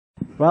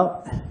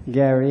Well,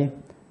 Gary,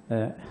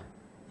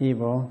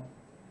 Ivo,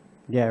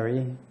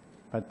 Gary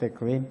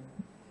particularly,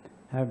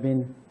 have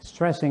been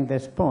stressing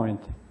this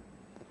point.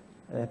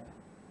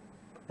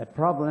 A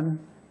problem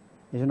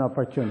is an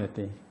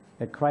opportunity.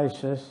 A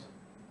crisis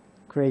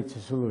creates a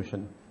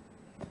solution.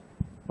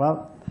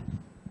 Well,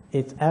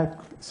 it's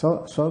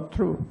so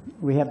true.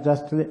 We have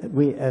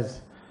we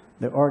as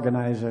the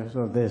organizers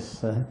of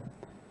this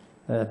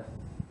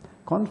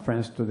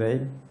conference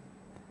today,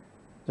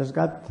 just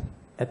got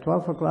at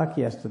 12 o'clock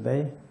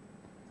yesterday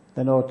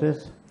the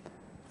notice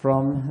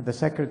from the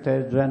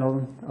Secretary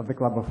General of the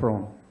Club of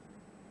Rome.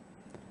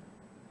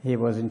 He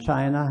was in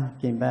China,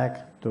 came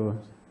back to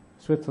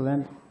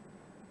Switzerland,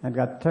 and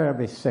got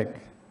terribly sick.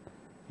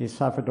 He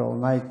suffered all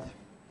night,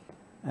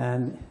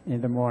 and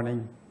in the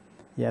morning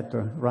he had to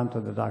run to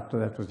the doctor.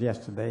 That was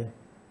yesterday,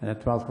 and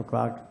at 12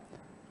 o'clock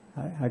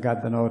I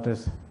got the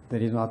notice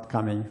that he's not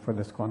coming for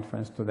this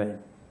conference today.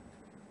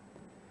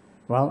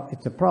 Well,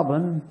 it's a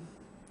problem,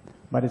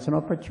 but it's an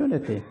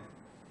opportunity,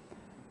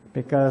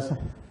 because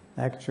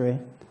actually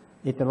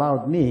it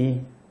allowed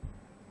me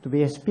to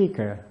be a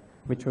speaker,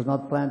 which was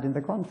not planned in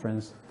the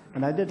conference.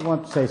 And I did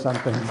want to say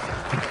something.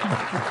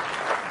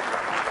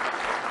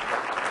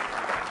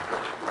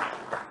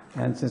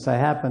 And since I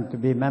happen to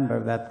be a member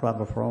of that Club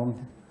of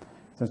Rome,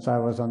 since I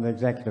was on the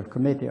executive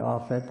committee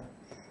of it,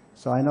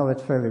 so I know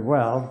it fairly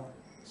well.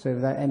 So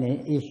if there are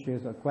any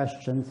issues or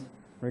questions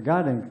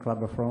regarding the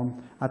Club of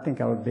Rome, I think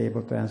I would be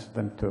able to answer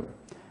them too.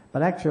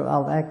 But actually,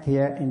 I'll act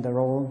here in the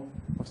role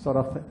of sort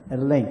of a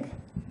link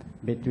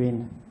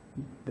between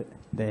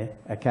the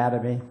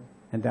Academy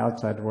and the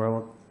outside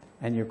world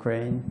and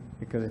Ukraine,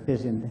 because it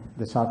is in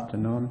this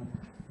afternoon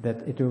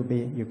that it will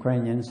be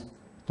Ukrainians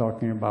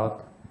talking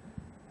about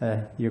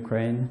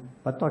Ukraine,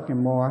 but talking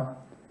more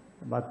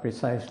about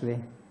precisely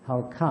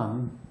how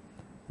come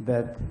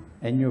that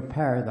a new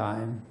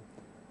paradigm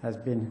has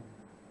been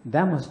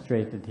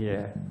demonstrated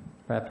here,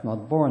 perhaps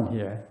not born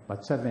here,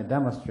 but certainly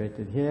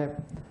demonstrated here,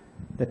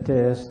 that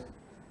is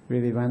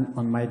really when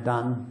on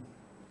Maidan,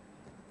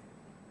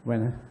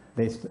 when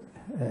they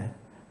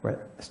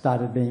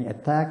started being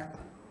attacked,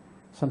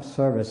 some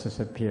services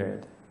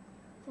appeared.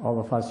 All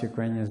of us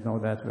Ukrainians know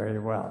that very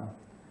well.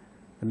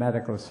 The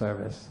medical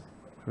service,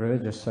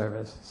 religious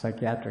service,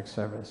 psychiatric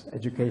service,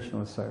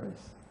 educational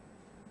service.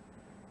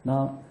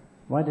 Now,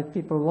 why did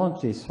people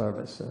launch these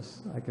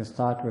services? I can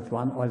start with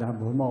one, Olga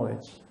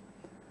Blumovich.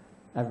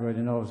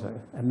 Everybody knows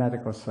her, a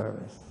medical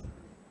service.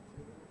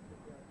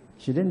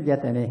 She didn't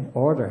get any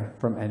order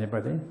from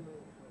anybody.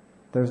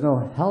 There's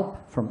no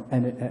help from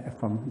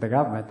the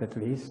government, at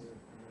least.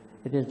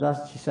 It is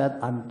just, she said,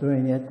 I'm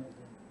doing it,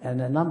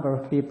 and a number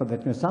of people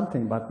that knew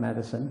something about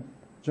medicine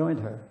joined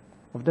her,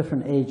 of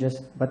different ages,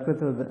 but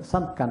with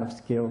some kind of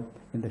skill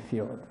in the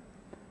field.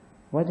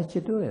 Why did she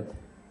do it?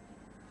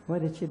 Why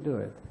did she do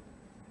it?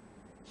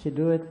 She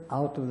did it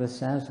out of the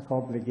sense of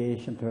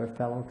obligation to her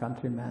fellow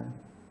countrymen.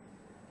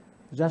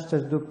 Just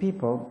as do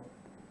people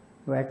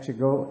who actually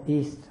go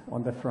east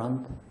on the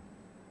front,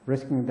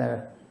 risking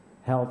their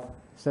health,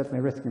 certainly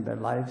risking their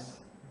lives.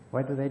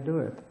 Why do they do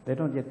it? They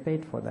don't get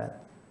paid for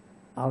that,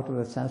 out of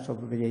the sense of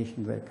obligation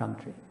to their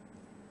country.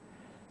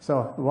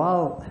 So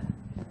while,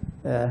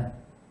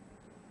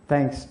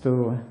 thanks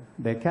to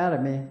the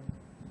Academy,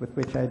 with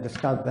which I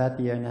discussed that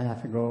a year and a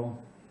half ago,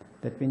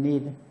 that we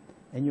need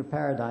a new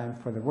paradigm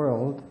for the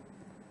world,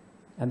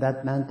 and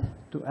that meant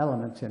two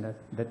elements in it,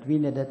 that we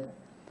needed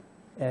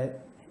a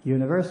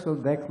universal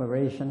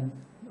declaration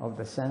of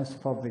the sense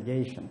of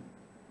obligation.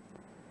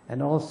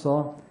 And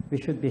also, we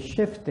should be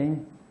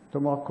shifting to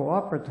a more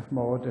cooperative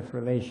mode of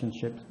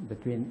relationships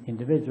between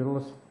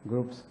individuals,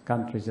 groups,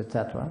 countries,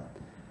 etc.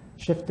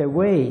 Shift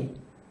away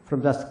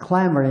from just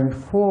clamoring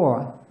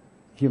for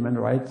human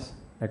rights,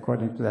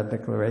 according to that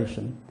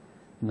declaration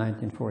in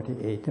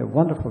 1948, a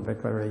wonderful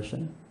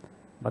declaration,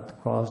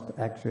 but caused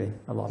actually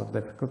a lot of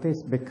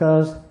difficulties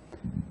because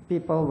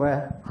people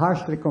were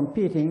harshly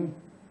competing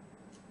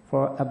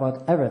for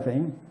about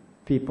everything,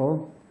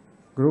 people,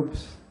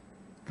 groups,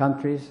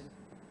 countries,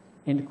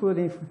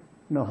 including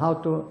how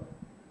to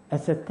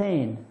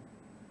ascertain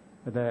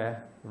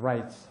their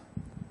rights,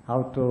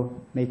 how to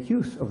make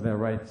use of their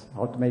rights,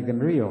 how to make them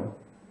real.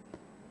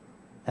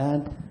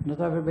 And not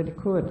everybody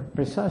could,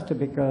 precisely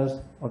because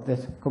of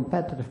this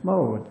competitive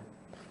mode.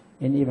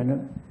 In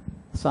even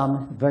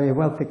some very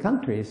wealthy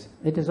countries,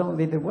 it is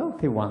only the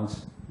wealthy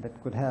ones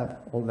that could have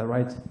all the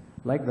rights,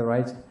 like the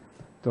rights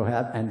to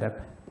have and the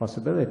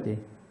possibility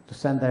to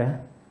send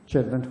their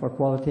children for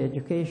quality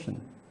education,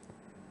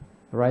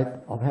 the right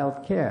of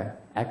health care,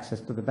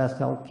 access to the best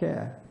health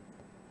care.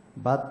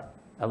 But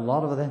a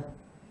lot of the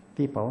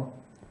people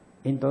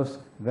in those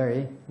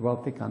very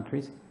wealthy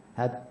countries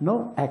had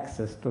no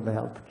access to the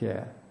health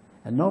care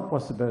and no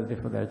possibility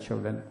for their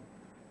children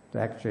to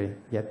actually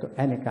get to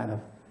any kind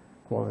of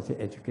quality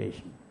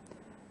education.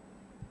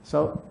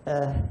 So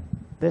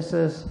this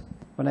is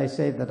when I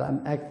say that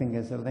I'm acting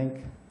as a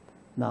link.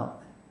 Now,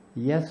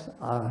 yes,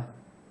 our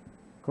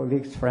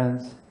colleagues,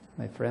 friends,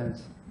 my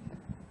friends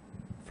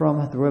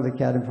from the World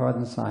Academy for Art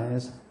and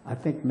Science, I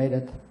think made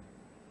it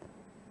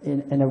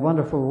in a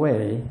wonderful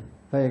way,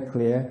 very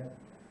clear,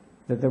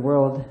 that the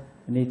world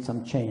needs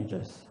some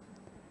changes.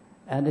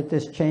 And it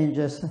is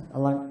changes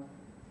along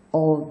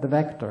all the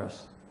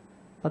vectors.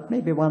 But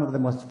maybe one of the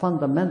most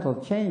fundamental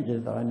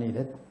changes that are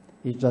needed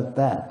is just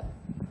that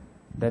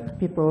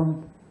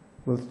people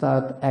will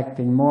start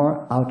acting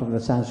more out of the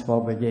sense of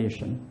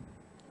obligation.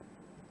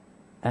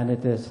 And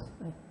it is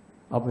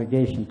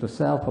obligation to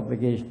self,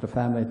 obligation to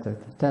family,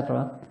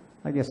 etc.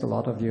 I guess a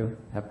lot of you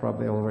have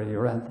probably already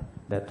read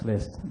that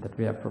list that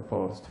we have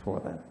proposed for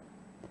them.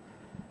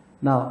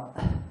 Now,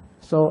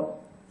 so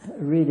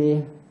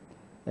really,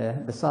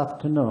 this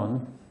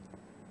afternoon,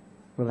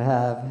 we'll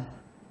have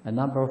a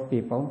number of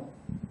people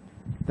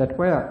that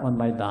were on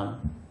Maidan.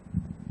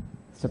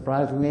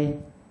 Surprisingly,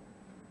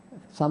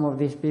 some of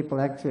these people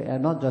actually are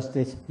not just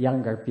these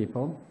younger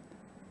people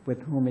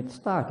with whom it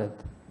started.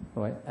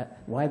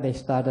 Why they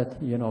started,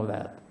 you know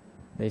that.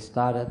 They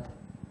started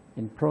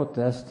in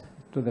protest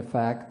to the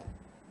fact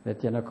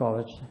that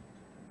Yanukovych,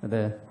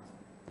 the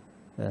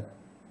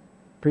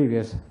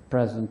previous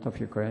president of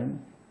Ukraine,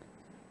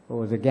 who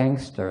was a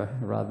gangster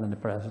rather than a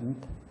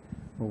president,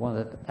 who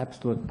wanted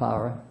absolute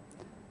power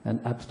and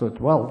absolute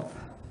wealth,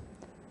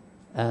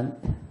 and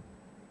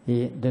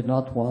he did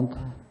not want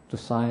to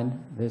sign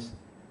this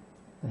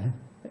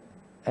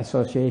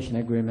association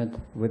agreement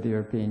with the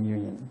European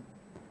Union.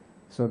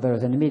 So there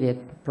was an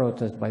immediate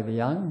protest by the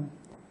young.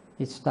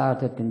 It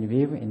started in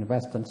Lviv, in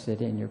western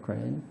city in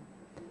Ukraine,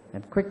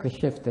 and quickly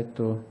shifted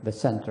to the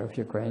center of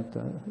Ukraine,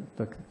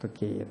 to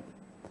Kiev.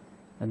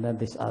 And then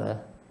these other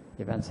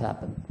events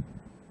happened.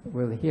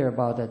 We'll hear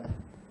about it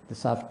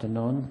this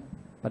afternoon,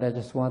 but I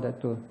just wanted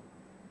to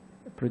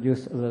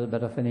produce a little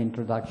bit of an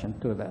introduction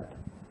to that.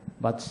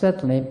 But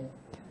certainly,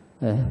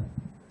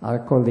 our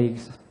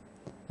colleagues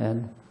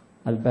and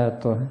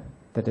Alberto,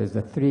 that is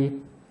the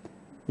three,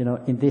 you know,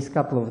 in these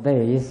couple of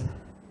days,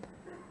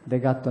 they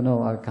got to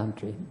know our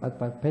country,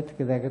 but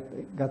particularly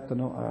they got to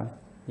know our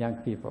young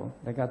people.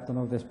 They got to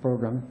know this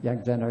program,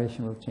 Young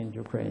Generation Will Change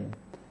Ukraine.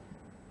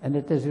 And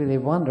it is really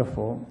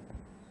wonderful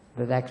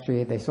that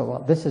actually they saw, well,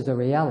 this is a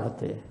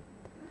reality.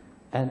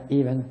 And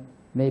even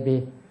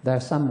maybe there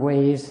are some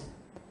ways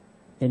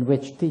in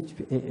which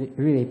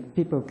really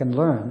people can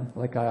learn,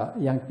 like our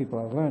young people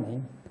are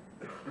learning,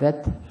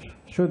 that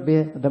should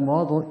be the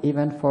model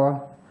even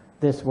for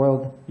this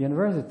world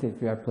university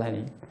we are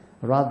planning,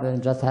 rather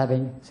than just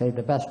having, say,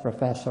 the best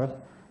professors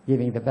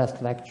giving the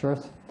best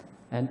lectures,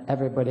 and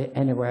everybody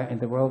anywhere in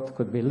the world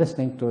could be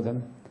listening to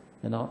them,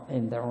 you know,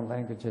 in their own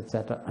language,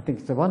 etc. I think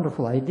it's a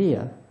wonderful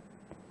idea,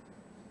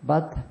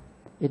 but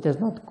it is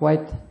not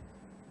quite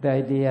the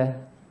idea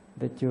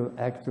that you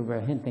actually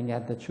were hinting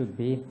at that should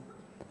be.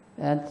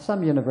 And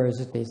some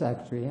universities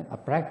actually are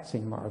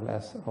practicing more or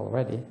less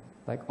already,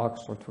 like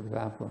Oxford, for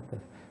example,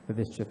 with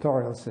this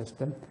tutorial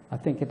system. I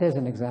think it is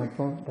an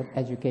example that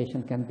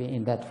education can be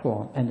in that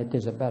form, and it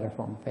is a better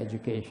form of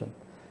education,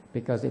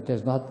 because it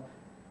is not,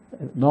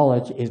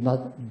 knowledge is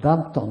not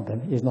dumped on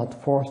them, is not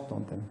forced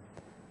on them.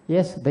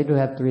 Yes, they do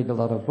have to read a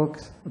lot of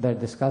books. They're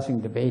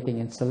discussing, debating,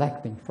 and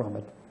selecting from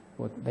it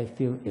what they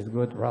feel is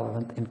good,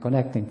 relevant, and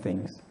connecting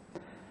things.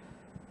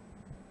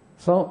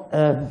 So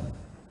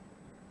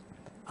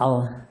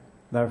I'll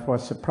therefore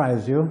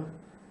surprise you,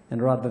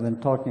 and rather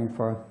than talking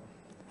for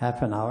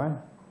half an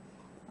hour,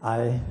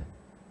 I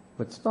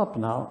would stop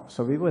now,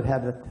 so we would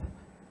have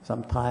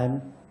some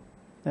time.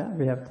 Yeah,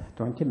 we have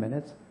 20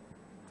 minutes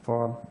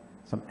for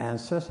some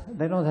answers.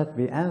 They don't have to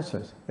be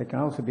answers. They can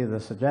also be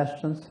the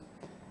suggestions.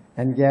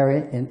 And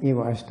Gary and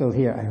Ivo are still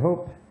here, I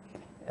hope.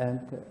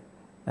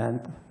 And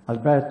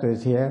Alberto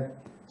is here.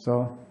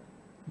 So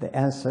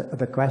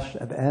the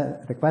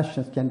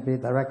questions can be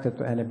directed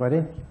to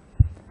anybody.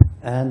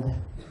 And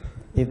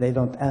if they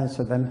don't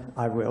answer them,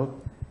 I will.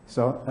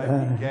 So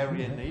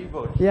Gary and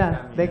Ivo.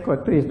 Yeah, they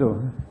could. Please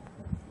do.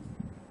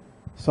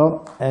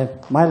 So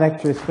my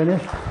lecture is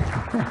finished.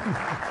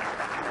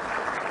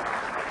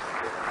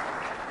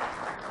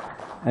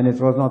 And it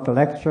was not a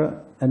lecture,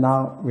 and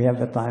now we have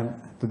the time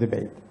to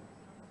debate.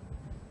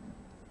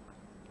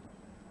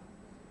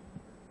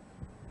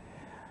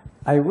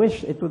 I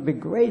wish it would be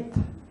great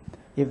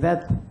if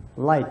that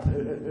light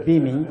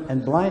beaming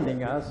and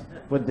blinding us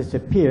would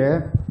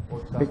disappear,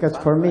 because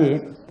for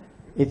me,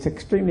 it's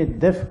extremely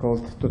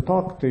difficult to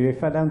talk to you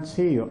if I don't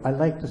see you. I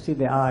like to see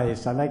the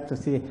eyes. I like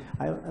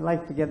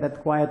to get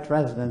that quiet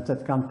resonance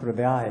that comes through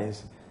the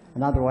eyes.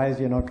 And otherwise,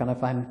 you know, kind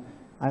of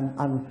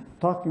I'm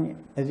talking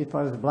as if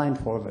I was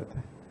blindfolded.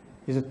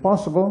 Is it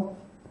possible,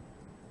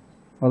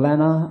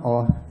 Olena,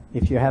 or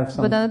if you have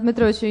some... Bohdan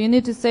Dmitrovich, you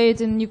need to say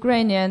it in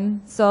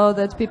Ukrainian so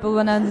that people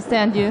will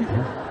understand you.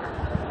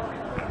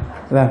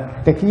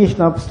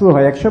 Технічна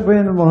обслуга. Якщо б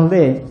ви не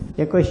могли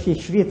якось ще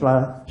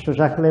світла, що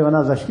жахливо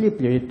нас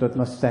засліплюють тут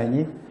на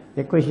сцені,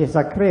 якось ще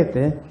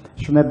закрити,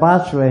 щоб ми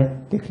бачили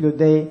тих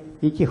людей,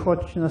 які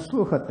хочуть нас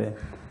слухати.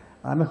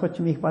 А ми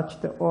хочемо їх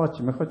бачити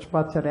очі, ми хочемо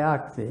бачити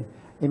реакції.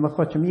 І ми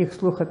хочемо їх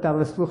слухати,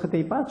 але слухати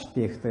і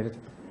бачити їх.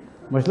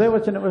 Можливо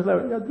чи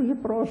неможливо? Я дуже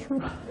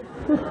прошу.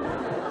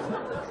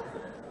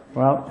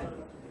 Well,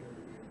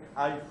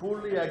 I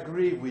fully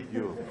agree with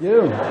you.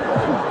 You?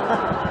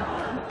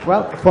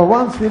 Well, for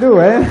once we do,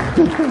 eh?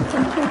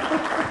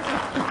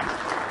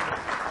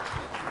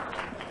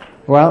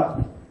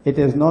 Well, it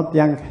is not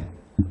young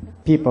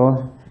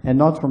people and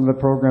not from the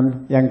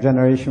program Young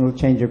Generation Will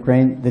Change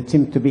Ukraine that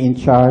seem to be in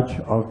charge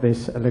of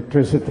this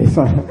electricity.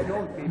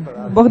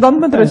 Bohdan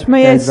Dmitrich,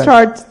 may I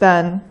start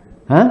then?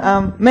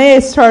 Huh? May I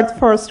start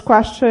first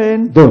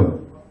question? Do.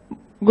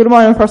 Good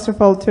morning, first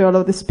of all, to all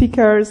of the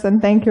speakers,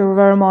 and thank you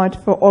very much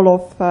for all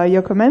of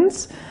your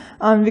comments.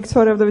 I'm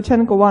Victoria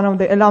Vdovichenko, one of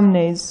the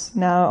alumni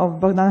now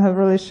of Bohdan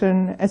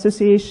Revolution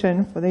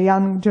Association for the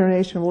Young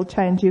Generation Will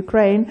Change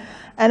Ukraine.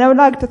 And I would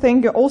like to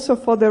thank you also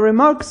for the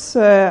remarks,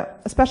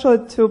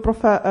 especially to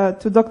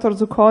Dr.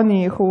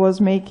 Zucconi, who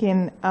was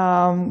making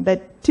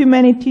that too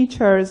many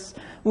teachers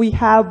we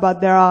have,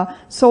 but there are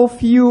so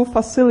few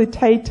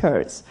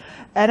facilitators.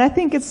 And I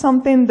think it's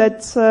something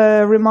that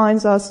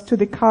reminds us to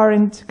the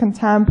current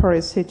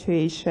contemporary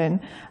situation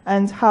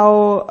and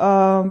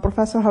how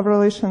Professor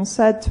Havrilishin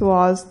said to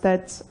us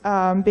that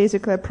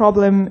basically a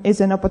problem is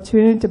an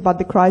opportunity, but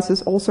the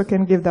crisis also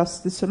can give us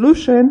the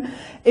solution,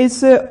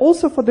 is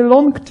also for the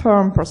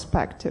long-term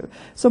perspective.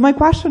 So my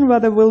question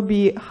whether will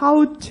be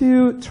how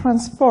to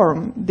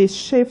transform this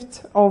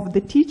shift of the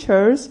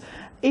teachers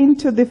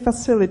into the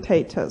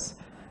facilitators.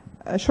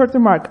 Short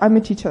remark, I'm a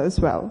teacher as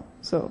well,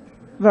 so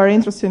very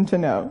interesting to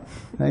know.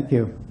 Thank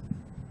you.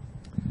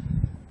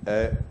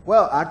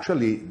 Well,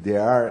 actually,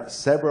 there are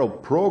several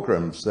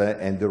programs,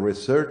 and the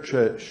research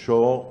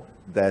show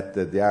that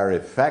they are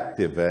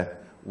effective.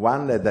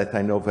 One that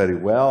I know very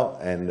well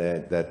and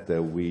that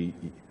we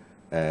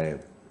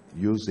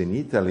use in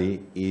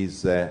Italy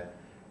is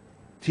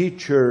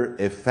teacher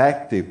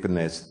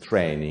effectiveness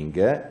training,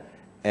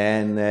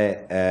 and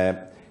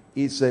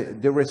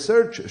the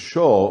research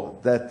show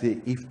that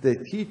if the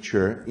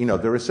teacher,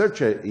 the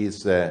research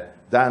is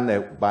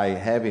done by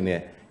having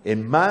a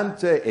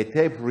month a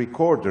tape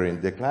recorder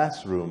in the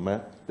classroom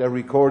that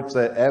records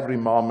every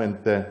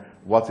moment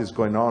what is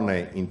going on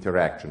in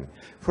interaction.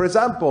 For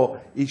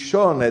example, it's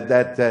shown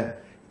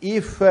that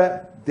if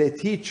the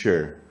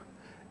teacher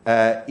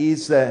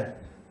is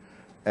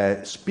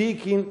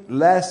speaking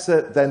less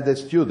than the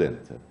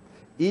student,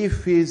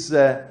 if he's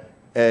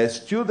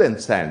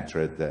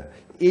student-centered,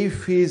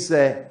 if he's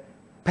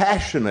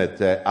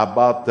passionate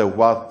about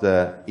what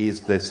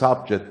is the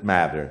subject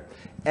matter,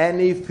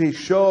 and if he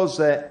shows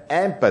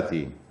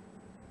empathy,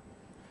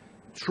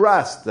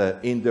 trust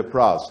in the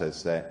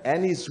process,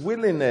 and is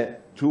willing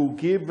to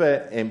give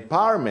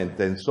empowerment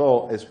and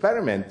so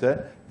experiment,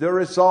 the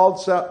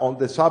results on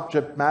the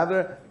subject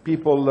matter,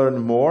 people learn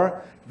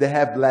more, they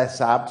have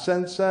less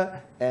absence,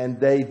 and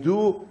they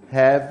do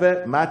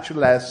have much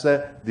less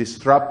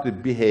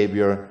disruptive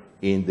behavior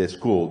in the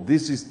school.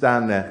 This is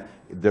done,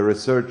 the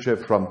research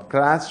from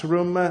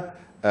classroom,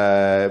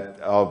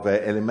 of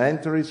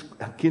elementary,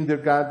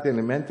 kindergarten,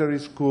 elementary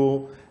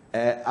school,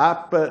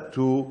 up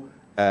to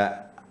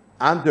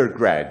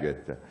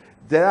undergraduate.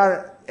 There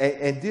are,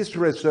 and this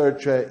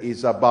research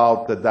is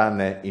about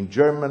done in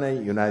Germany,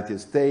 United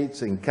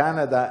States, in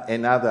Canada,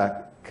 and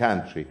other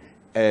countries.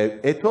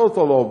 A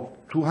total of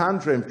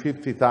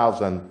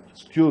 250,000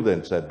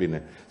 students have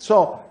been.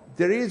 So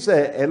there is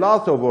a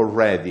lot of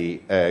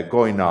already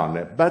going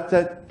on. But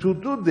to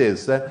do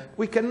this,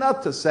 we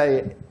cannot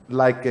say,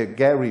 like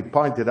Gary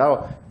pointed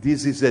out,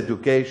 this is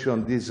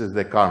education, this is the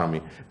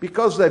economy.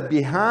 Because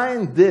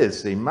behind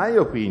this, in my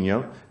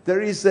opinion,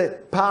 there is a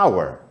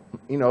power,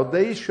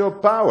 the issue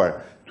of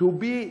power. To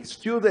be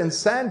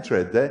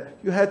student-centered,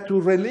 you have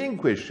to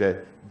relinquish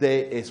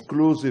the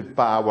exclusive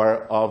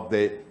power of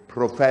the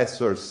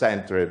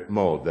professor-centered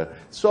mode.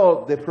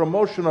 So the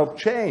promotion of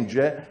change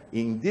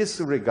in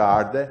this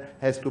regard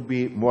has to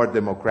be more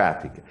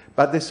democratic.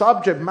 But the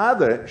subject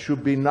matter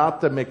should be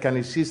not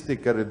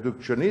mechanicistic or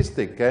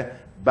reductionistic,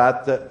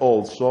 but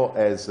also,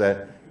 as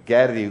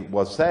Gary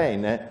was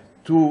saying,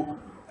 to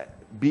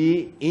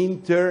be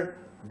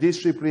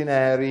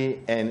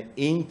interdisciplinary and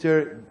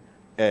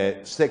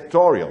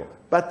intersectorial.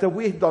 But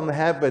we don't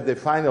have the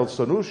final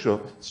solution,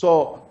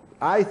 so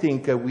I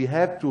think we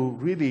have to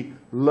really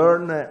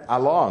learn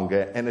along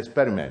and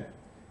experiment.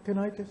 Can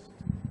I just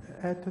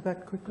add to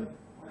that quickly?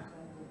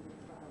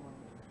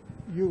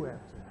 You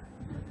answer.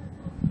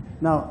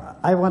 Now,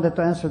 I wanted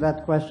to answer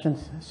that question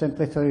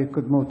simply so you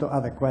could move to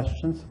other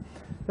questions.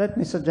 Let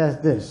me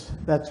suggest this,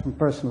 that's from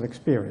personal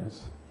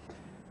experience,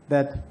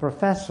 that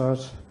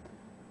professors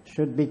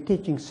should be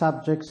teaching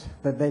subjects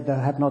that they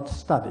have not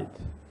studied.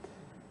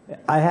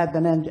 I had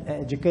an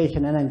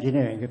education in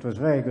engineering. It was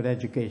very good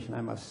education,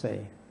 I must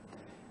say.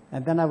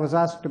 And then I was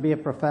asked to be a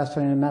professor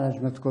in a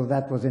management school.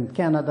 That was in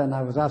Canada, and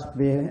I was asked to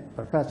be a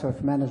professor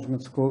of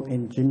management school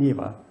in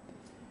Geneva.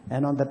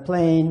 And on the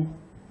plane,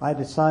 I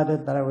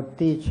decided that I would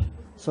teach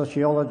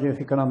sociology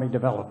of economic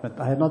development.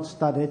 I had not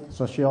studied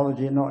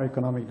sociology nor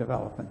economic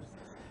development.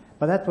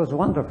 But that was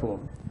wonderful,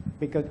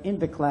 because in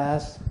the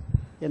class,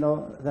 there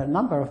are a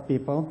number of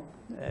people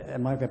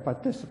among the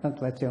participants,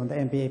 let's say on the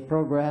MBA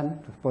program,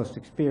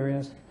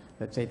 post-experience,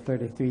 let's say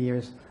 33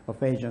 years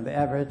of age on the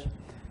average.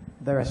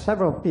 there are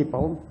several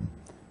people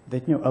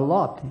that knew a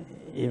lot,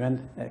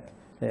 even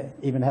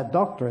had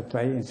doctorate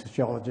in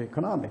sociology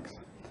economics.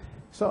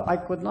 So I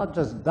could not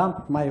just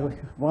dump my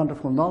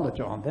wonderful knowledge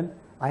on them.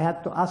 I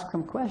had to ask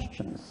them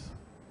questions,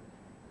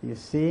 you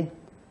see.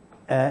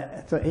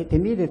 So it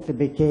immediately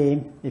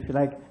became, if you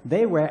like,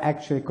 they were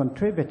actually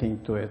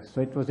contributing to it.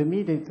 So it was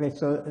immediately,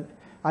 so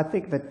I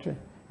think that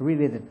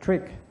really the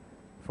trick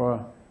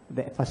for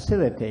the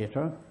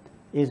facilitator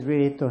is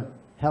really to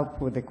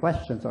help with the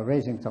questions or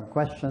raising some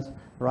questions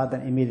rather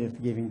than immediately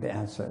giving the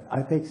answer.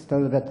 I think it's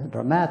still a bit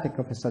dramatic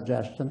of a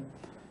suggestion,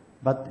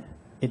 but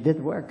it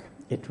did work.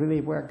 It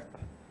really worked,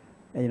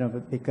 you know,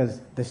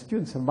 because the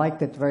students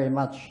liked it very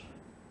much.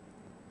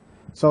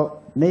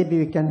 So maybe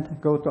we can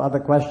go to other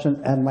questions,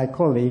 and my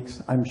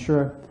colleagues, I'm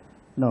sure,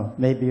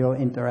 maybe you'll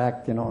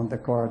interact, on the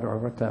corridor or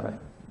whatever.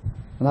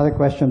 Another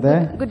question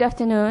there? Good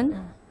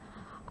afternoon.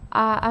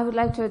 I would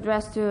like to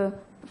address to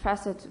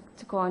Professor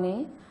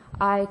Tkoni.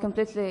 I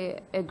completely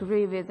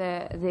agree with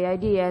the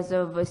ideas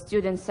of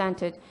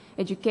student-centered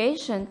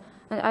education,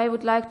 and I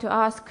would like to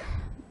ask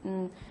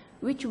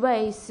which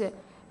ways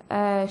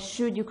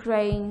should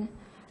Ukraine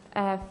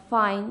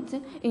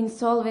find in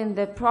solving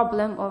the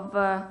problem of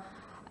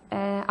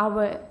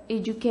our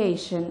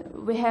education.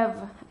 We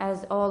have,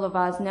 as all of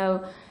us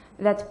know,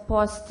 that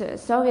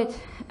post-Soviet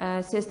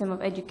system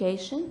of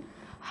education.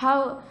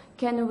 How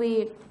can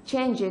we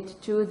change it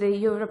to the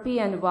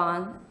European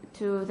one,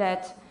 to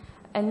that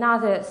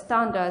another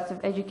standards of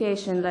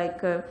education,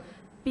 like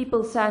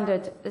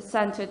people-centered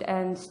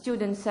and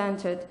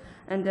student-centered,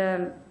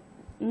 and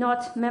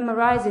not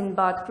memorizing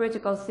but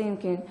critical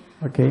thinking?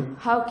 Okay.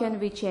 How can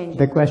we change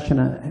the it? question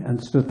I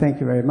understood. Thank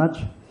you very much.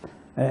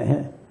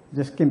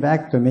 Just came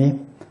back to me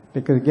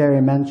because Gary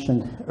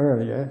mentioned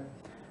earlier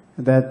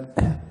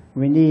that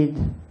we need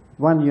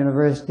one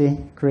university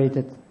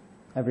created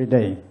every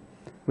day.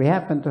 We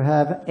happen to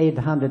have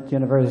 800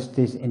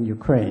 universities in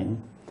Ukraine,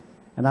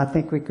 and I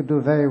think we could do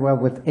very well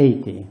with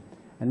 80,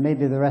 and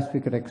maybe the rest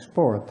we could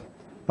export.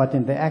 But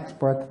in the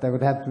export, they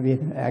would have to be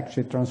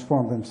actually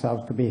transform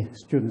themselves to be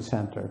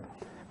student-centered.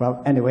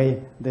 Well,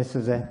 anyway, this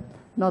is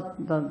not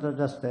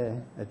just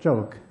a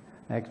joke.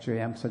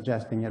 Actually, I'm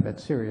suggesting a bit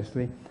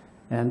seriously.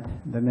 And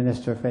the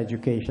Minister of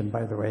Education,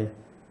 by the way,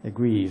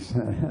 agrees.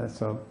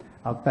 So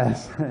I'll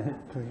pass to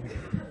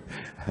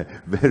you.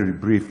 Very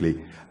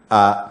briefly.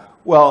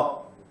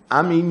 Well,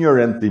 I'm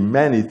ignorant in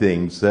many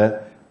things,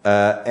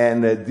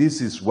 and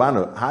this is one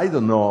of, I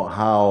don't know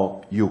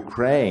how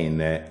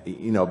Ukraine,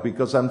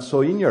 because I'm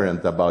so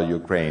ignorant about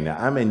Ukraine.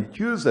 I'm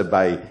enthused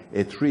by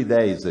a 3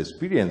 days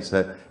experience,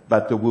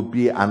 but it would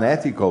be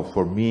unethical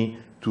for me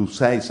to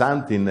say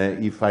something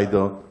if I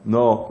don't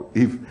know,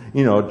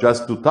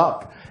 just to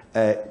talk.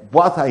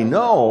 What I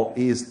know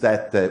is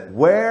that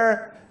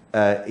where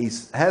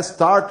it has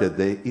started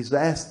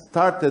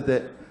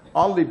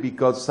only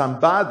because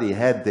somebody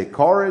had the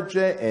courage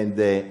and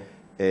the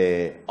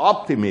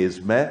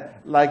optimism,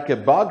 like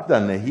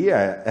Bohdan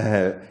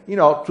here,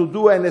 to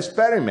do an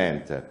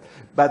experiment.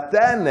 But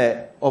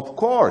then, of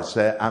course,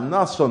 I'm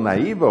not so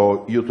naive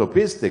or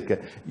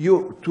utopistic.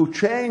 To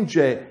change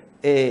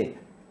a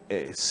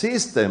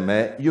system,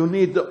 you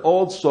need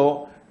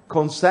also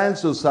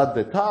consensus at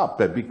the top,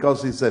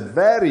 because it's a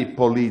very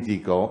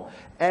political,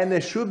 and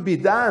it should be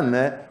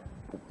done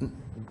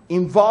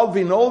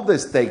involving all the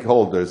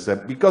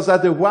stakeholders, because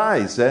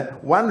otherwise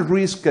one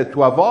risk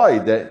to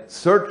avoid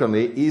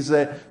certainly is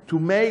to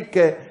make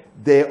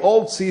the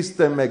old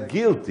system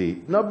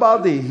guilty.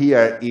 Nobody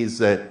here is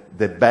the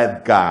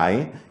bad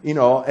guy,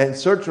 and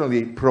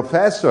certainly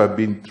professors have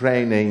been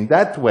trained in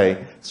that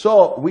way.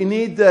 So we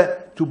need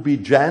to be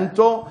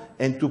gentle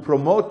and to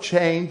promote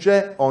change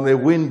on a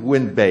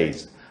win-win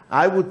base.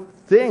 I would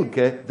think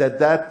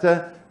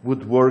that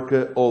would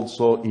work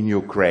also in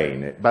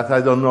Ukraine, but I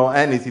don't know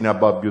anything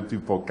about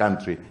beautiful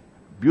country,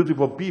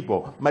 beautiful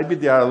people. Maybe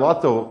there are a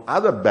lot of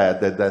other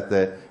bad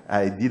that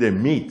I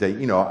didn't meet.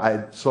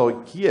 I saw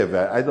Kiev.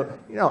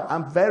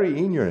 I'm very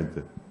ignorant.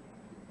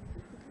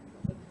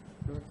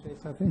 You want to say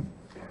something?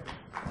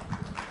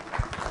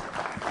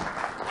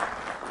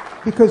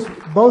 Because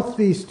both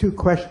these two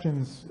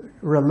questions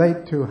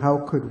relate to how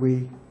could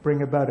we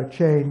bring about a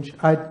change.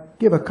 I'd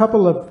give a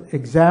couple of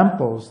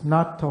examples,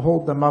 not to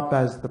hold them up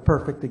as the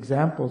perfect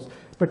examples,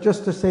 but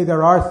just to say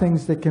there are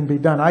things that can be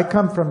done. I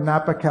come from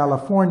Napa,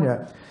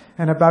 California,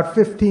 and about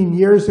 15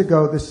 years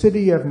ago, the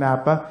city of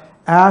Napa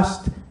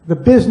asked the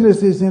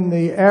businesses in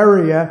the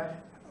area,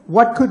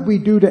 what could we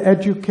do to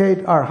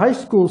educate our high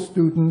school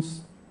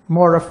students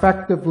more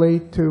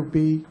effectively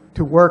to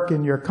work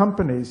in your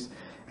companies?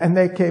 And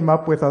they came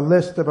up with a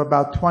list of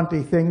about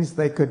 20 things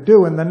they could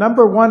do. And the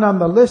number one on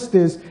the list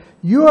is,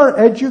 you are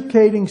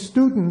educating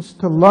students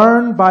to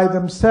learn by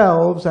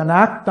themselves and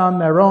act on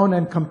their own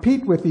and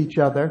compete with each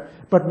other.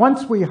 But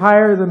once we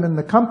hire them in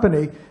the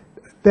company,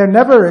 they're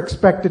never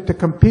expected to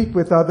compete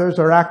with others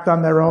or act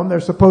on their own. They're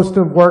supposed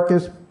to work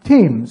as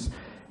teams.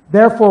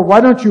 Therefore,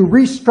 why don't you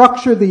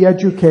restructure the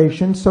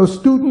education so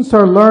students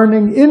are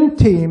learning in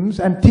teams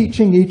and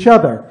teaching each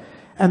other?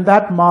 And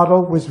that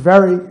model is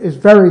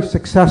very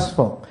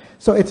successful.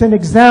 So it's an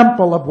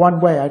example of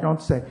one way, I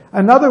don't say.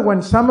 Another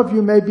one, some of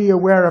you may be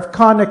aware of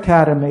Khan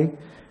Academy,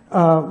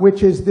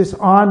 which is this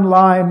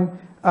online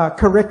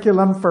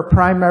curriculum for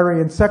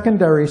primary and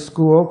secondary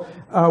school,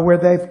 where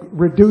they've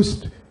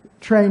reduced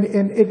training.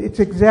 It's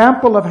an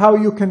example of how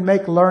you can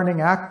make learning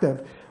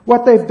active.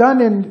 What they've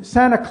done in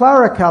Santa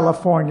Clara,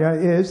 California,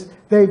 is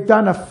they've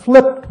done a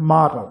flipped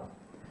model.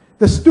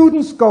 The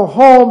students go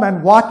home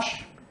and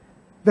watch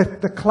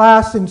the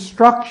class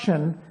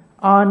instruction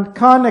on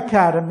Khan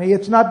Academy.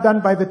 It's not done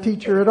by the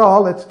teacher at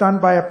all. It's done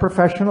by a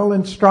professional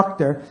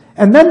instructor.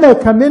 And then they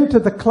come into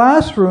the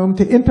classroom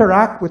to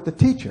interact with the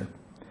teacher.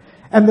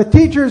 And the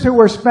teachers who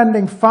were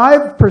spending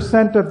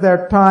 5% of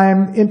their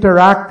time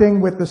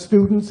interacting with the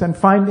students and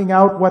finding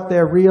out what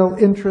their real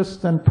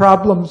interests and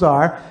problems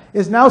are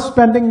is now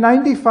spending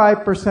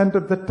 95%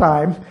 of the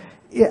time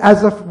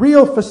as a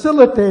real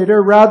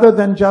facilitator rather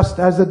than just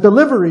as a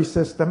delivery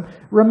system.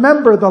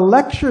 Remember, the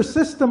lecture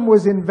system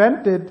was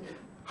invented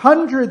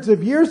hundreds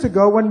of years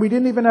ago when we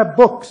didn't even have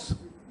books.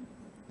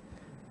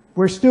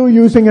 We're still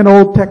using an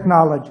old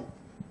technology.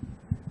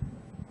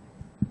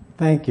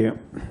 Thank you.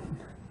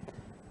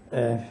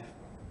 You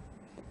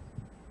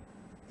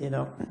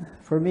know,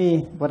 for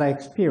me, what I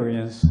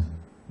experienced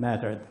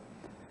mattered.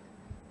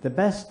 The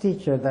best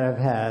teacher that I've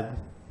had,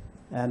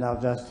 and I'll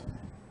just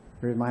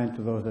remind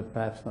to those that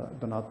perhaps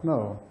do not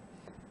know,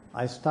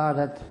 I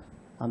started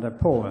under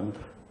Poland.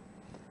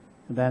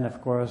 And then,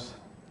 of course,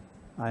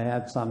 I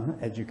had some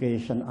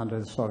education under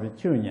the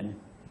Soviet Union.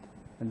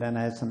 And then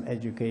I had some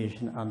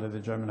education under the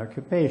German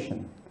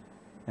occupation.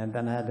 And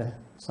then I had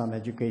some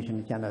education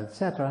in Canada,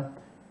 etc.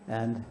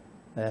 And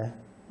the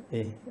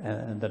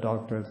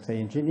doctorate, say,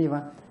 in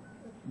Geneva.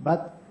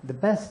 But the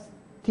best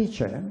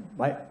teacher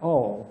by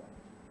all,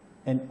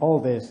 in all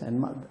this,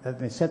 and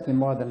there's certainly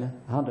more than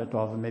 100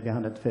 of them, maybe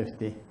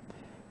 150,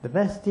 the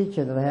best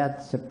teacher that I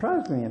had,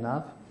 surprisingly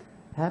enough,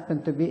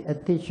 happened to be a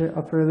teacher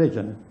of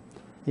religion.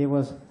 He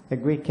was a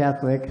Greek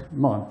Catholic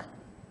monk.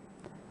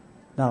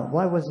 Now,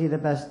 why was he the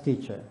best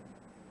teacher?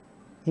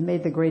 He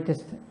made the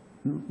greatest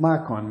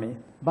mark on me,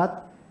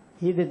 but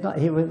he did not.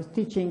 He was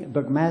teaching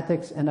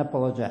dogmatics and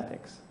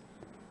apologetics.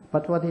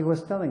 But what he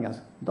was telling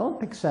us,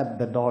 don't accept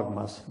the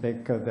dogmas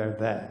because they're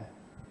there.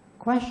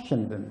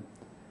 Question them.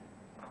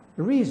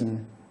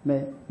 Reason.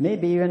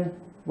 Maybe even,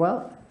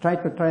 well, try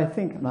to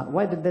think, now,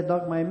 why did the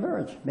dogma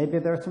emerge? Maybe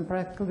there's some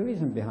practical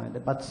reason behind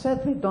it. But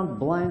certainly don't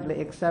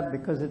blindly accept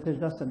because it is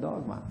just a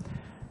dogma.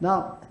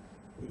 Now,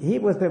 he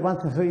was the one,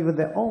 so he was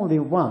the only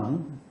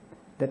one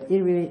that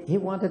he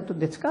wanted to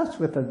discuss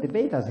with us,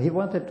 debate us. He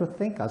wanted to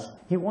think us.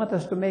 He wanted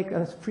us to make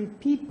us free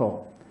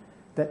people.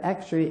 That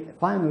actually,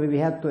 finally, we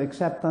had to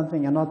accept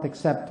something and not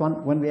accept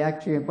one when we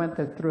actually went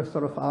through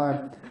sort of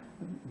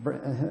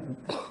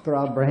through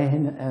our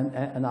brain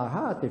and our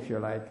heart, if you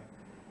like.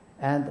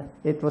 And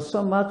it was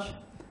so much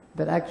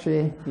that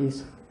actually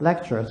his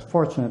lectures,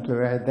 fortunately,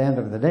 were at the end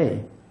of the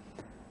day.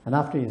 And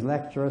after his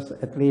lectures,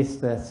 at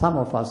least some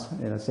of us,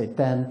 say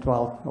 10,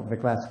 12 of the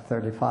class of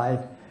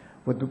 35,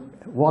 would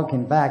walk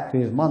him back to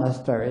his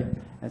monastery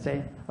and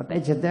say,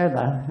 Otece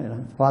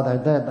Derda, Father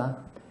Derda,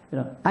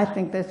 I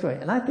think this way,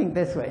 and I think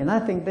this way, and I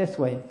think this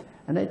way.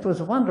 And it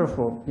was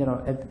wonderful,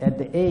 at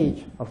the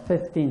age of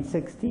 15,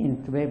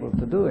 16, to be able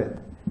to do it.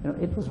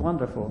 It was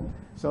wonderful.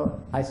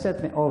 So I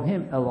certainly owe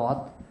him a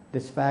lot,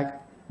 this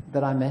fact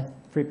that I'm a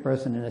free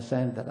person in a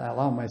sense that I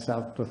allow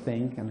myself to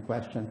think and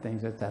question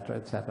things, etc.,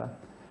 etc.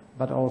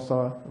 But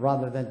also,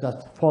 rather than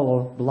just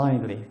follow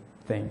blindly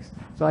things.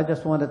 So I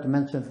just wanted to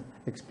mention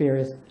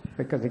experience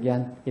because,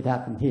 again, it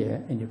happened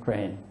here in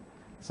Ukraine.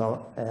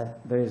 So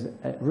there is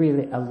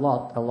really a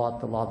lot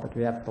that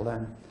we have to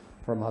learn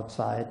from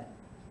outside.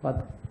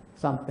 But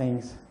some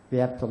things we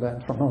have to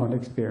learn from our own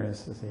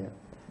experiences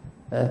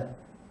here.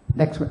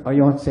 Next, are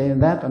you want to say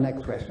that or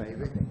next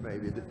question?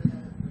 Maybe.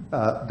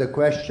 The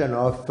question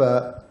of,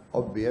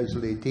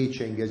 obviously,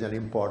 teaching is an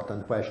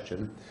important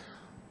question.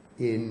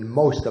 In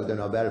most of the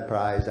Nobel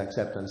Prize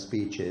acceptance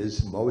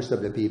speeches, most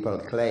of the people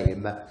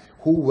claim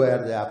who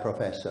were their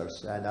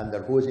professors and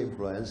under whose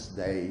influence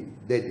they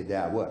did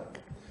their work.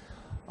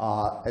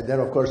 And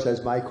then, of course,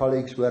 as my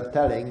colleagues were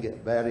telling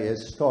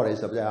various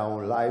stories of their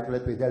own life,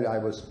 let me tell you, I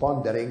was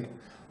pondering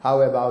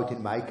how about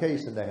in my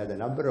case, and I had a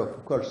number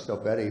of course,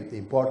 of very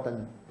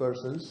important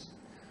persons,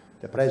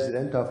 the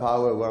president of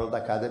our World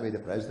Academy, the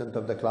president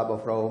of the Club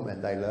of Rome,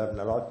 and I learned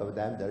a lot of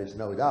them, there is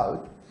no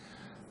doubt.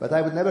 But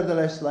I would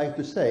nevertheless like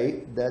to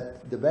say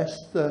that the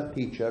best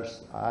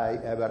teachers I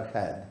ever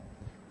had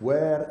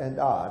were and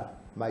are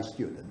my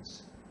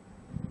students.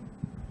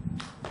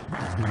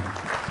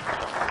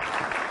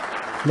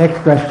 Next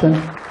question.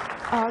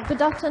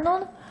 Good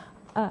afternoon.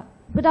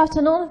 Good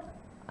afternoon.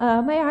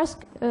 May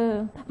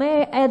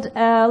I add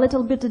a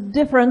little bit of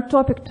different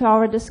topic to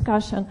our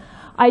discussion?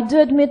 I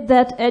do admit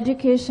that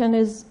education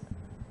is...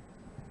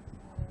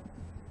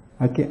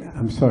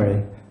 I'm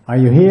sorry. Are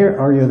you here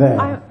or are you there?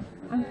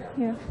 I'm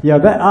here. Yeah,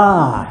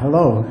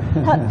 hello.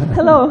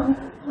 Hello.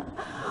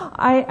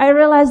 I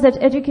realize that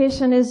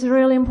education is a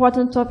really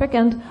important topic,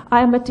 and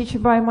I am a teacher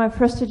by my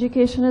first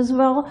education as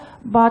well.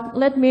 But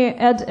let me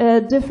add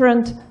a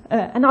different,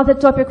 another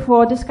topic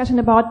for discussion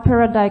about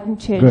paradigm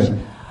change. Good.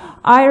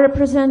 I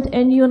represent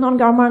a new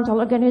non-governmental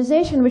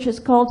organization which is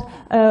called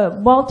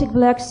Baltic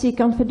Black Sea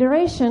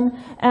Confederation,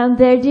 and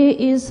the idea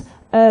is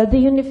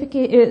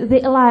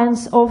the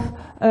alliance of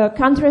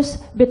countries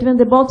between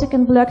the Baltic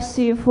and Black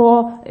Sea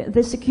for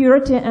the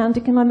security and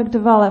economic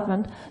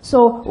development.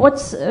 So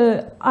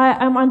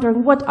I'm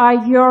wondering, what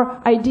are your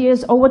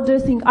ideas, or what do you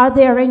think? Are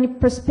there any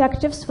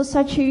perspectives for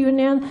such a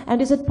union, and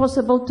is it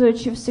possible to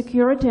achieve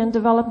security and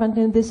development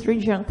in this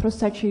region through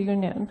such a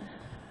union?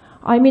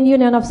 I mean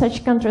union of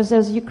such countries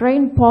as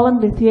Ukraine, Poland,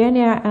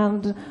 Lithuania,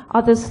 and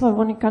other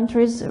Slavonic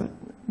countries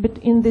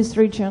in this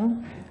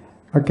region.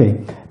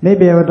 Okay,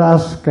 maybe I would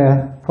ask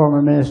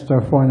former Minister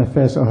of Foreign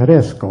Affairs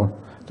Ohrisko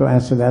to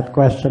answer that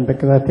question,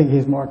 because I think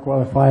he's more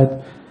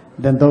qualified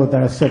than those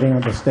that are sitting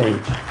on the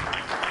stage.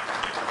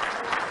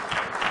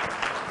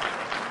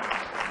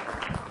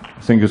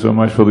 Thank you so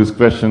much for this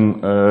question.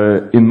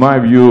 In my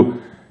view,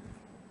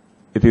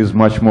 it is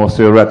much more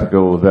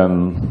theoretical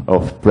than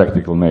of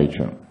practical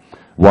nature.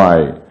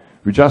 Why?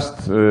 We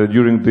just,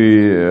 during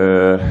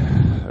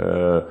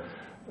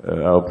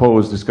our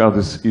post, discussed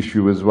this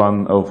issue with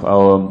one of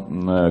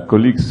our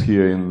colleagues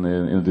here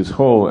in this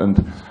hall,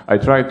 and I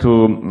tried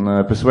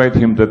to persuade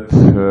him that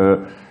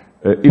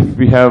if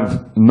we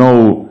have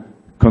no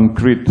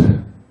concrete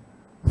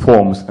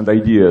forms and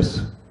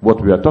ideas what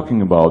we are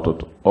talking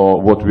about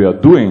or what we are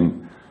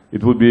doing,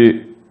 it would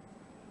be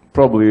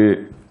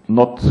probably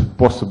not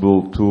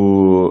possible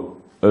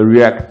to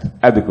react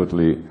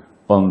adequately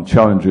on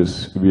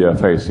challenges we are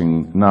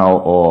facing now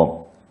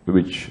or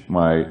which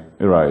might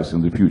arise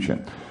in the future.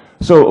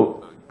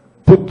 So,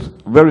 put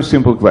very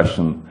simple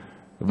question,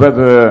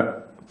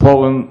 whether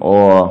Poland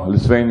or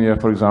Lithuania,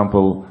 for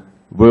example,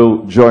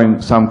 will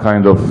join some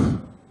kind of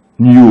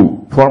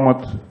new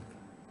format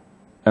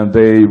and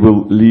they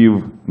will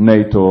leave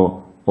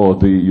NATO or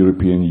the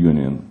European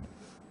Union.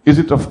 Is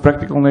it of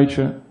practical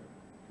nature?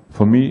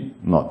 For me,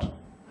 not.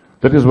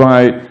 That is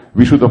why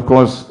we should, of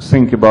course,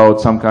 think about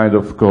some kind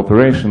of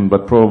cooperation,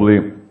 but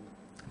probably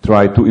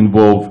try to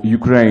involve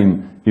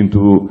Ukraine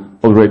into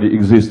already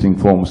existing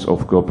forms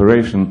of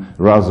cooperation,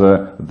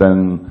 rather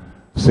than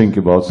think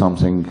about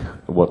something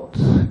what,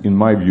 in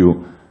my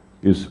view,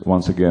 is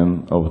once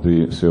again of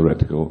the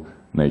theoretical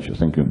nature.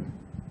 Thank you.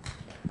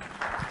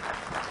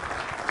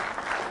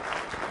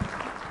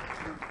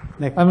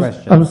 Next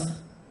question.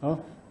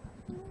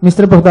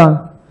 Mr.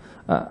 Bohdan,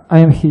 I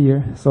am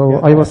here, so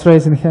I was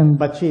raising hand.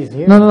 But she's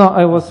here? No,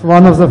 I was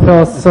one of the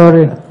first,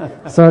 sorry.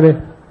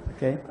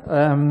 Okay.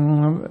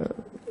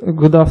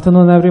 Good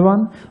afternoon,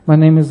 everyone. My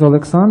name is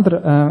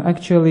Alexander.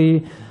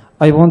 Actually,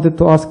 I wanted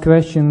to ask a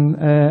question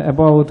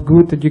about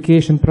good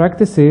education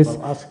practices.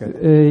 Well, ask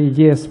it.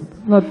 Yes,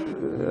 not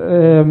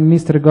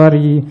Mr.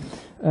 Gary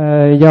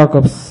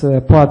Jacobs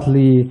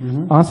partly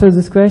answered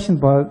this question,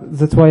 but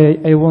that's why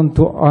I want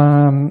to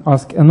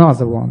ask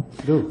another one.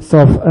 Do. So,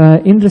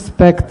 in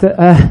respect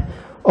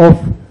of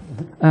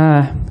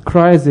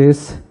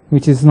crisis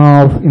which is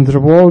now in the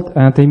world,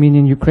 and I mean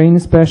in Ukraine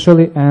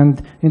especially,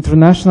 and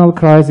international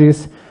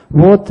crisis,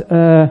 what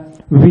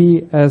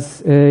we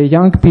as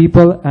young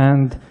people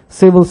and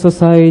civil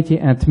society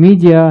and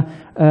media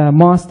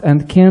must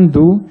and can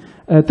do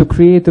to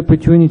create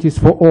opportunities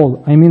for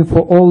all. I mean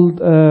for all,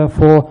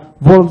 for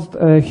world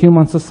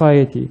human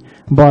society,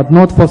 but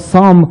not for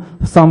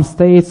some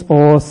states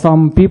or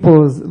some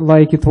people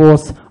like it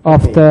was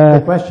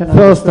after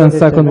First and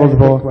Second World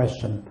War.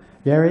 Question.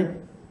 Gary?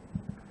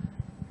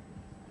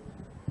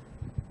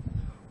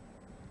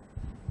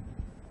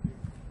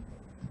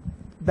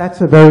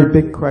 That's a very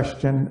big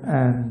question,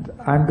 and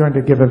I'm going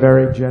to give a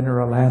very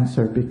general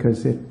answer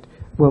because it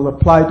will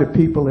apply to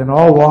people in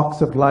all walks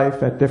of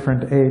life at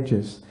different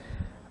ages.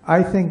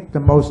 I think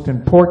the most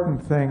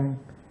important thing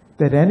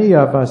that any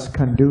of us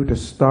can do to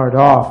start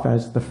off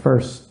as the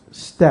first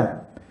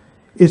step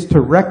is to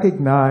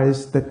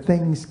recognize that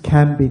things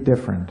can be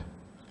different.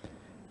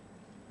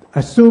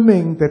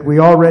 Assuming that we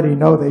already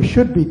know they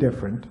should be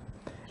different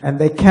and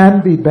they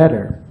can be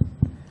better,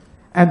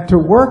 and to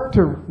work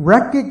to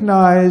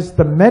recognize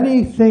the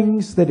many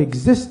things that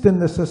exist in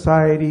the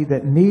society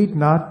that need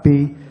not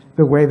be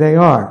the way they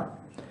are.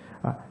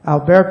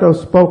 Alberto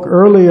spoke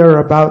earlier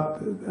about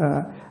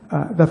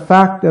the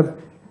fact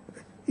of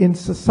in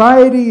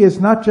society is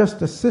not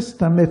just a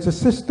system, it's a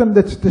system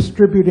that's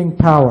distributing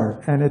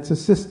power, and it's a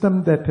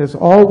system that has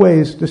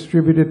always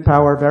distributed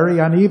power very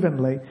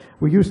unevenly.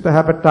 We used to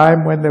have a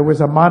time when there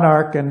was a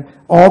monarch and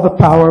all the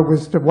power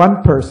was to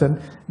one person.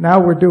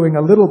 Now we're doing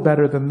a little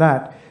better than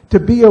that. To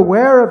be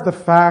aware of the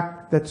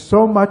fact that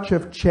so much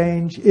of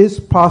change is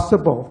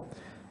possible,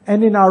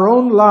 and in our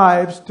own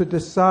lives to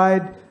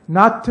decide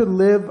not to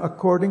live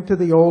according to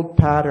the old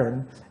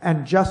pattern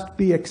and just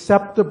be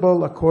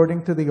acceptable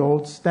according to the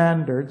old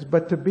standards,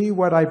 but to be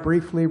what I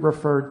briefly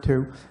referred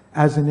to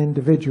as an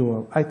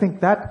individual. I think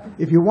that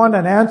if you want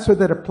an answer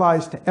that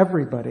applies to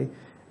everybody,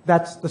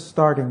 that's the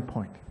starting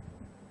point.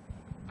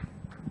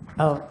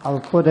 I'll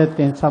put it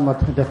in somewhat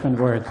different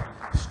words.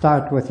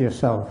 Start with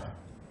yourself.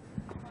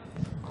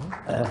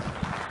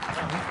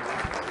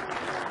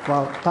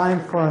 Well, time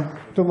for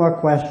 2 more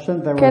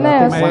questions. There Can were,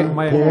 I think, ask,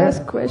 one can here. I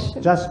ask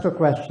question? Just 2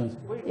 questions.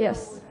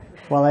 Yes.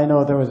 Well, I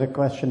know there was a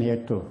question here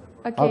too.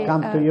 Okay, I'll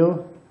come to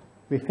you.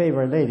 We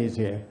favor ladies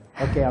here.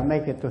 Okay, I'll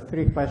make it to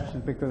 3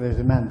 questions because there's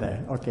a man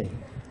there. Okay.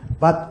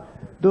 But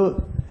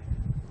do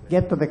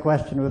get to the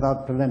question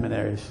without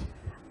preliminaries.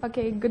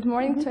 Okay, good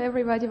morning to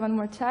everybody one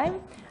more time.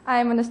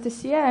 I'm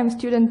Anastasia, I'm a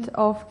student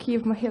of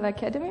Kyiv Mohyla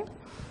Academy.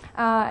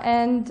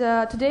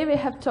 Today we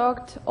have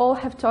all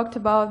have talked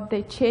about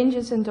the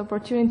changes and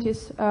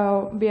opportunities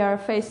we are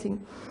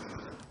facing.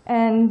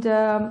 And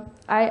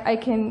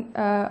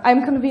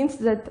I'm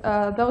convinced that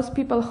those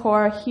people who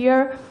are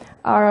here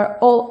are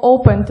all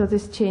open to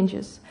these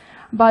changes.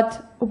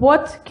 But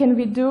what can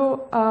we do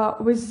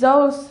with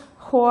those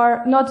who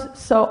are not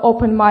so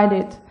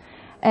open-minded?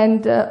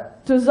 And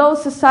to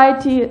those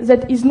society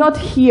that is not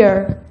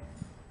here,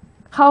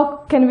 how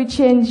can we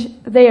change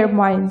their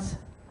minds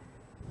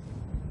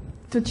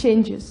to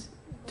changes,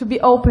 to be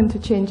open to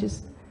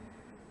changes?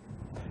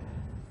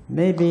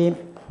 Maybe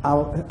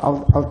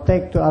I'll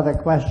take 2 other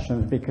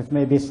questions because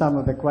maybe some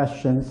of the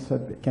questions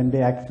can be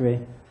actually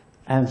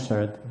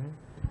answered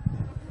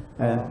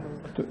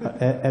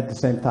at the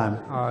same time.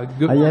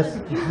 Yes?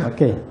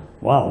 Okay.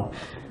 Wow.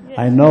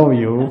 I know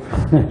you.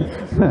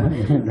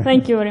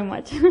 Thank you very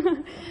much.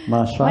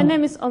 Masha? My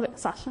name is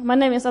Sasha. My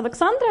name is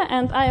Alexandra,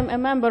 and I am a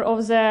member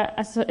of the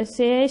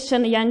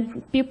association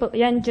Young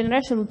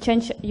Generation Will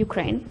Change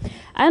Ukraine.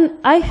 And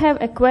I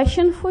have a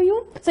question for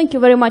you. Thank you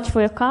very much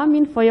for your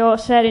coming, for your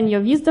sharing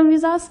your wisdom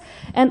with us.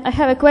 And I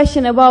have a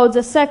question about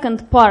the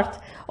second part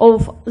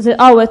of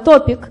our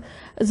topic,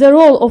 the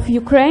role of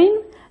Ukraine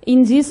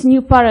in this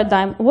new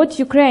paradigm, what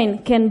Ukraine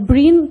can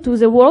bring to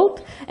the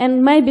world,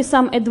 and maybe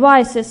some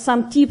advices,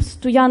 some tips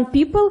to young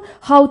people,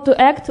 how to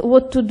act,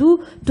 what to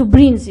do to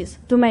bring this,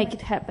 to make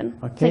it happen.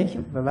 Okay, Thank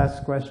you. The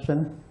last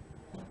question.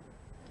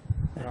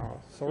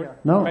 Sorry.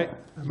 No? May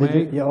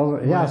You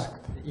already asked?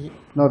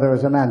 No, there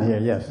was a man here,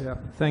 yes. Yeah,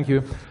 thank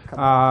you.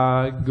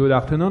 Good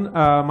afternoon.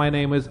 My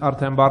name is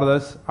Artem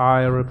Bardas.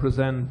 I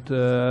represent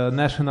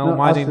National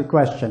Mining... Ask the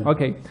question.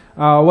 Okay.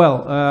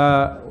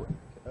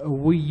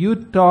 You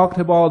talked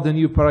about the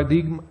new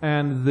paradigm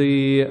and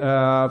the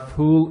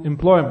full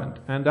employment,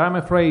 and I'm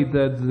afraid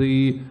that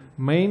the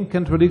main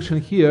contradiction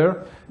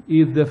here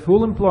is the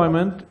full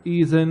employment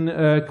is in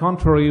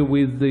contrary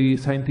with the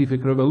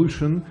scientific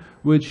revolution,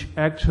 which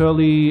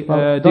actually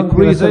Don't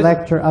decreases... give us a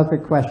lecture, ask a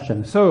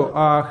question. So,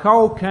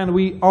 how can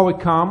we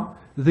overcome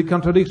the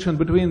contradiction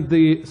between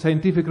the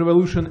scientific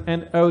revolution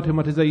and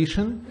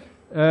automatization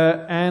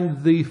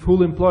and the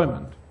full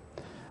employment?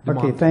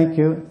 Okay, thank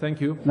you.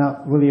 Thank you.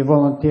 Now, will you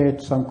volunteer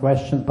to some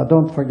questions? But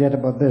don't forget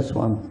about this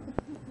one,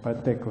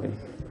 particularly.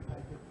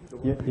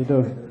 You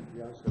do?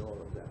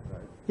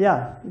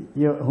 Yeah,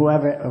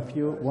 whoever of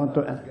you want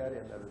to...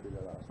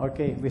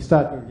 Okay, we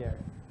start with Gary.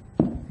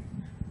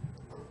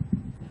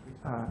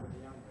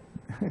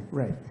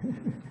 Right.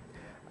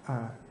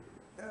 A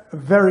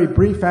very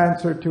brief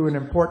answer to an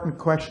important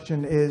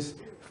question is,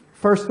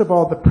 first of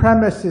all, the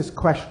premise is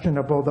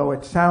questionable, though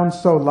it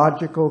sounds so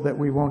logical that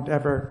we won't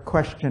ever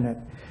question it.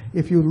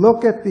 If you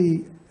look at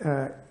the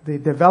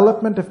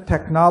development of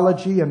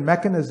technology and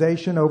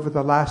mechanization over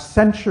the last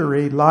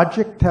century,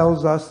 logic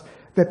tells us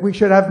that we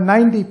should have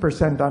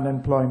 90%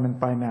 unemployment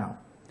by now.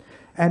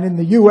 And in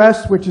the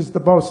US, which is the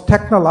most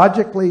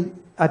technologically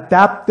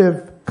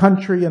adaptive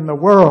country in the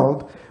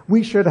world,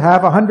 we should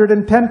have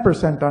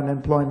 110%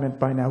 unemployment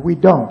by now. We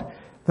don't.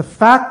 The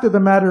fact of the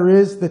matter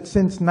is that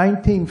since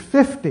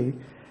 1950,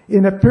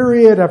 in a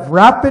period of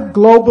rapid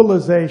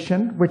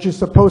globalization, which is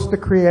supposed to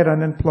create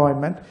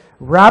unemployment,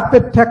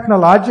 rapid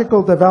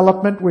technological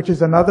development, which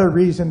is another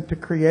reason to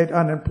create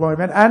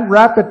unemployment, and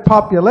rapid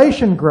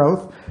population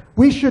growth,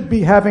 we should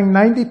be having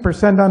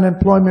 90%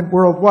 unemployment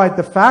worldwide.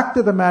 The fact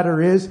of the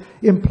matter is,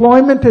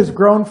 employment has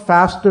grown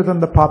faster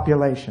than the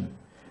population.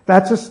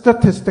 That's a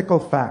statistical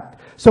fact.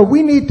 So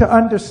we need to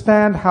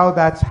understand how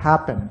that's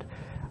happened.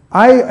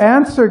 I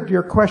answered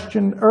your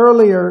question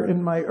earlier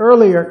in my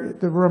earlier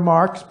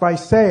remarks by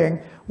saying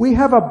we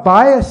have a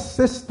biased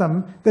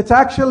system that's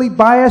actually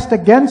biased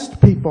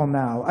against people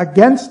now,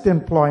 against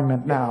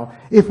employment now.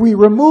 If we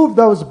remove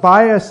those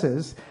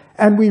biases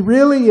and we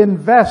really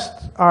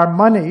invest our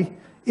money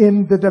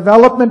in the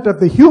development of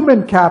the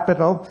human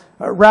capital,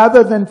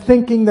 rather than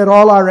thinking that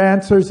all our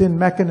answers in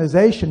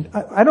mechanization,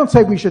 I don't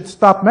say we should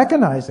stop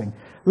mechanizing.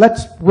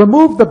 Let's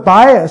remove the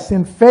bias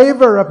in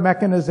favor of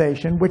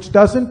mechanization, which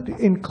doesn't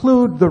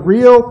include the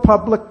real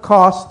public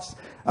costs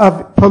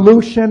of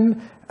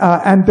pollution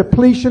and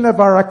depletion of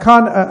our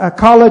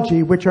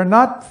ecology, which are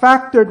not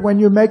factored when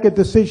you make a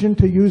decision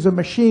to use a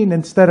machine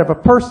instead of a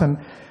person.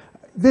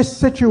 This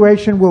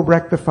situation will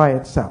rectify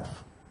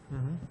itself.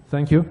 Mm-hmm.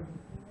 Thank you.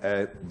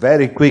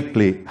 Very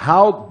quickly,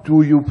 how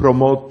do you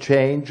promote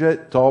change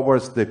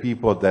towards the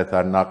people that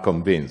are not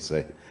convinced?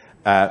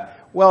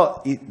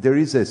 Well, there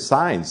is a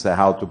science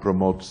how to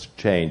promote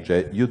change.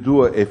 You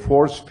do a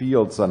force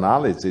fields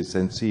analysis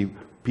and see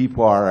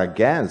people are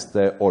against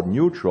or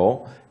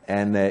neutral,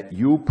 and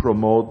you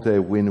promote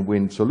a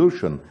win-win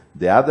solution.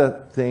 The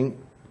other thing,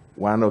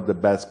 one of the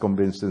best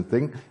convincing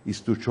things,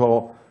 is to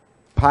show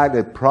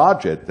pilot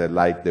project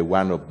like the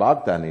one of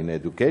Bohdan in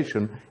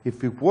education.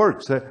 If it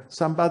works,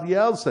 somebody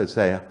else will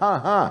say,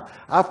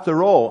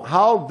 after all,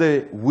 how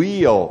the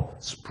wheel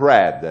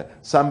spread.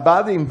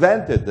 Somebody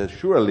invented it,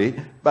 surely,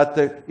 but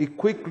it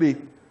quickly,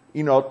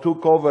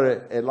 took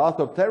over a lot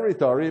of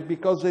territory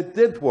because it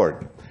did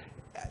work.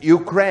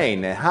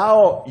 Ukraine,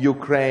 how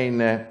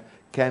Ukraine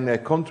can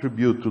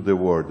contribute to the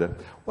world?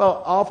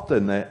 Well,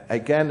 often,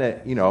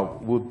 again,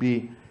 would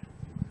be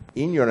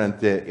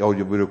ignorant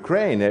of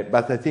Ukraine,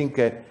 but I think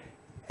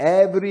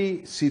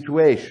every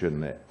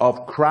situation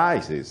of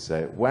crisis,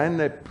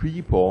 when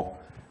people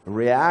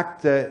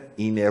react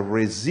in a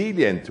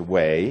resilient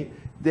way,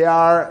 they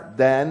are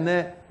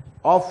then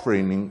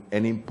offering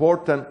an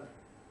important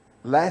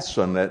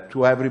lesson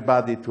to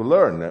everybody to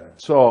learn.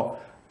 So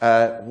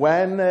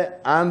when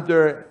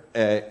under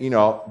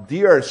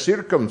dear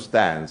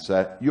circumstance,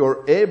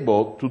 you're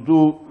able to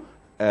do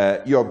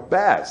your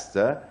best,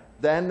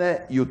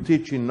 then you're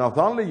teaching not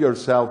only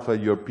yourself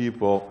and your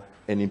people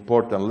an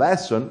important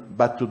lesson,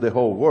 but to the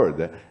whole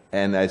world.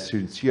 And I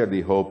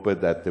sincerely hope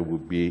that it will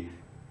be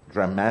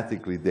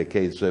dramatically the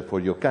case for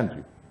your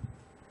country.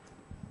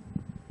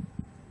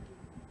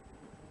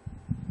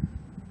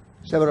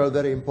 Several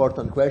very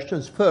important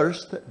questions.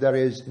 First, there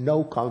is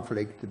no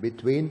conflict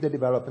between the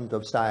development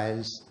of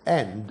science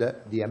and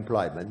the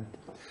employment.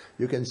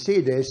 You can see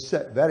this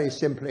very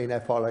simply in a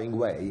following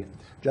way.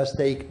 Just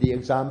take the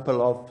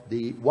example of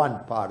the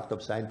one part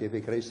of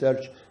scientific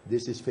research.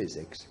 This is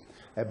physics.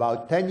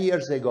 About 10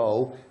 years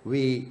ago,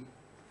 we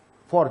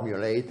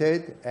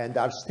formulated and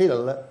are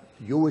still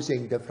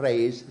using the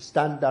phrase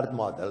standard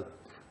model,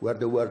 where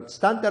the word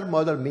standard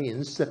model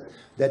means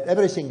that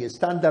everything is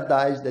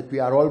standardized, that we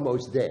are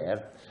almost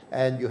there.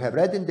 And you have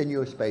read in the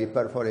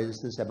newspaper, for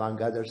instance, among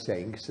other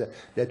things,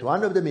 that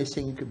one of the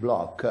missing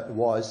block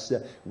was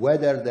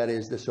whether there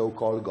is the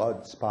so-called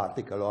God's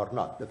particle or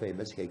not, the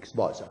famous Higgs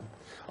boson.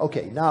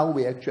 Okay, now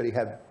we actually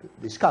have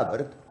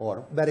discovered,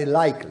 or very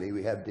likely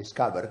we have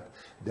discovered,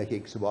 the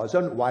Higgs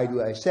boson. Why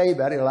do I say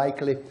very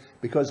likely?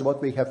 Because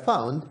what we have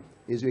found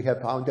is we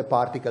have found a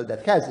particle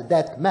that has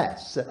that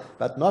mass,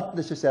 but not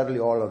necessarily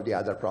all of the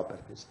other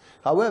properties.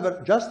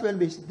 However, just when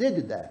we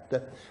did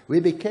that, we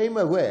became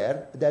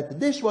aware that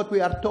this, what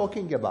we are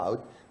talking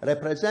about,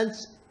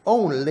 represents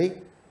only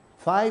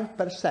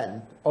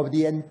 5% of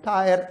the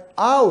entire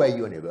our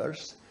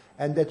universe,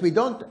 and that we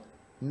don't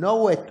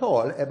know at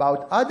all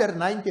about other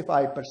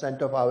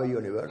 95% of our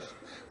universe,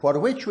 for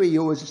which we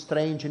use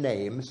strange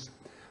names,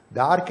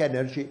 dark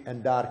energy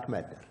and dark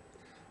matter.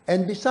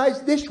 And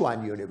besides this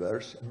one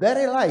universe,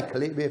 very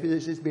likely,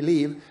 physicists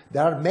believe,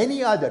 there are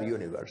many other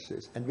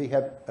universes, and we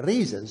have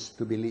reasons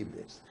to believe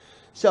this.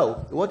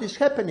 So what is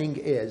happening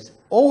is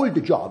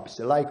old jobs,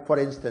 like, for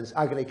instance,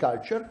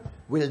 agriculture,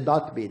 will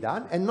not be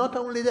done. And not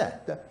only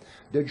that,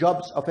 the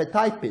jobs of a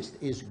typist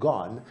is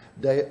gone.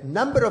 The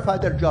number of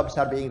other jobs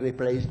are being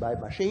replaced by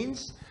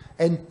machines,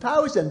 and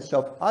thousands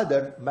of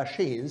other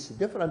machines,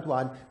 different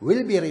ones,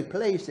 will be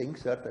replacing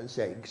certain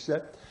things.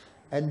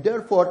 And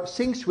therefore,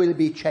 things will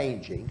be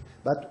changing.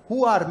 But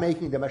who are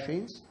making the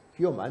machines?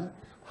 Human.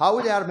 How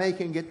they are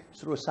making it?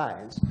 Through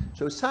science.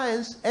 So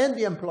science and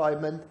the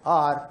employment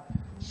are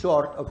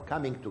sort of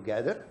coming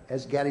together.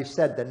 As Gary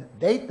said, the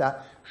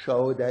data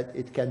show that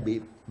it can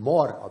be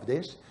more of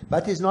this,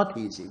 but it's not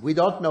easy. We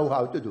don't know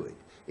how to do it.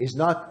 It's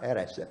not a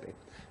recipe.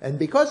 And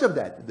because of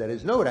that, there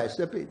is no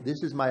recipe.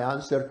 This is my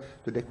answer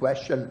to the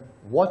question,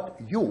 what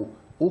you,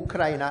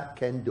 Ukraine,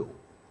 can do.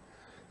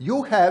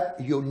 You have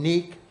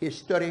unique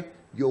history.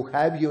 You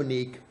have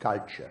unique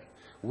culture.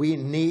 We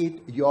need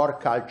your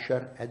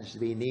culture as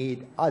we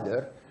need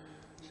other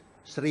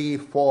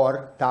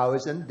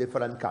 3,000-4,000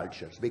 different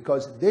cultures,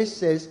 because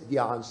this is the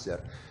answer.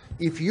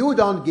 If you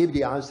don't give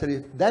the answer,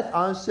 if that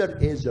answer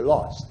is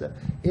lost.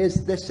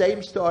 It's the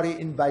same story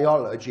in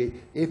biology.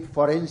 If,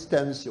 for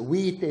instance,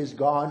 wheat is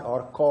gone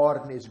or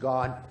corn is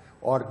gone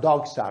or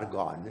dogs are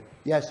gone.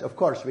 Yes, of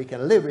course, we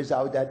can live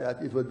without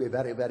that. It would be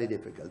very, very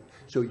difficult.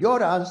 So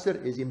your answer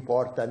is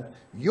important.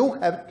 You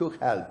have to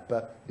help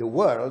the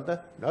world,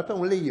 not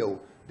only you,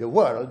 the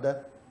world,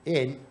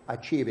 in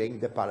achieving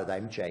the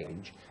paradigm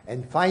change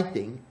and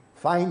finding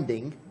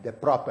the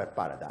proper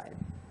paradigm.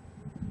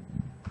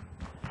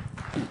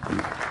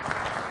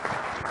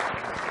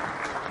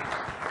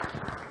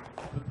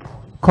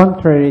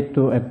 Contrary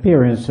to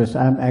appearances,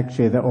 I'm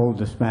actually the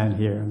oldest man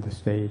here on the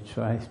stage,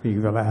 so I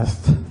speak the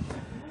last.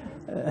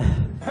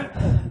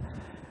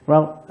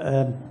 Well,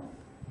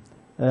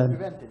 We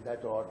went in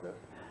that order.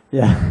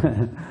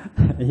 Yeah,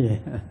 yeah.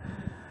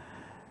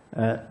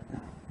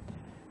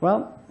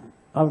 Well,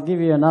 I'll give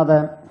you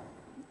another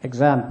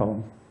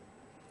example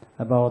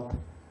about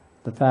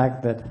the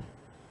fact that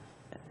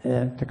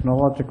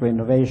technological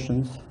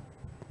innovations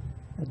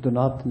do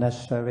not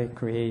necessarily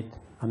create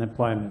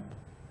unemployment.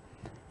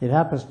 It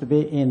happens to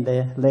be in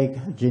the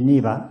Lake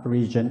Geneva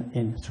region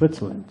in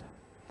Switzerland.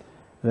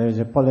 There is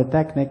a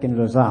polytechnic in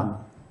Lausanne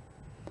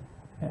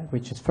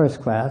which is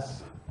first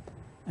class,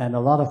 and a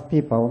lot of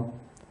people,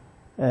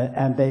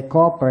 and they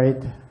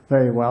cooperate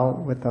very well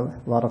with a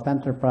lot of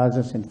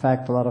enterprises. In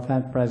fact, a lot of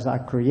enterprises are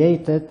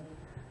created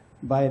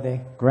by the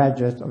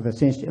graduates of the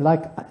same,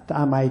 like at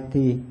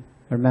MIT,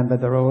 remember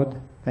the road,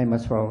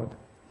 famous road.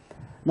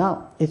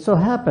 Now, it so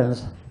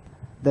happens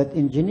that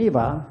in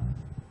Geneva,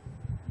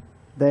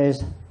 there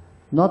is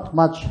not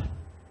much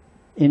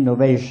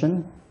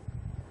innovation,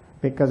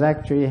 because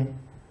actually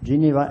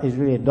Geneva is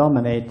really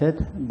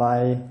dominated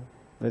by,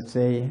 let's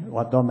say,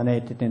 what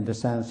dominated in the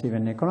sense,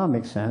 even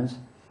economic sense,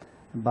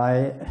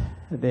 by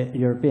the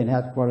European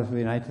headquarters of the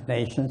United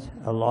Nations,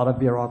 a lot of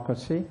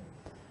bureaucracy,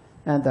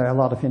 and there are a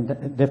lot of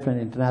different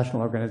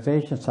international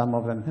organizations, some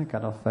of them are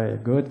kind of very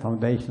good,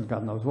 foundations,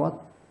 God knows what,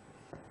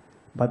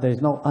 but there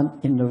is no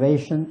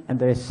innovation, and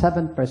there is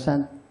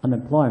 7%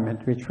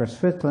 unemployment, which for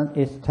Switzerland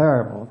is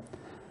terrible.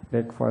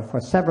 But for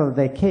several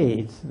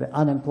decades, the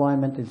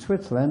unemployment in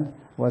Switzerland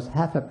was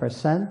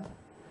 0.5%,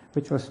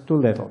 which was too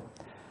little.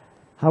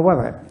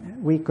 However,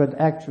 we could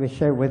actually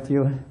share with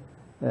you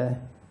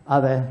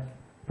other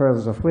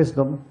pearls of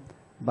wisdom,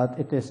 but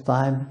it is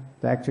time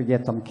to actually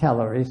get some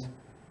calories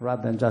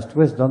rather than just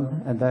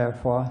wisdom, and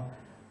therefore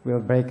we'll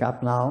break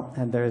up now,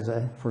 and there is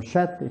a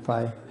fourchette, if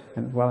I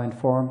am well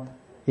informed.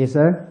 Is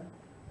there?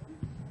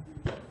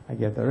 I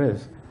guess there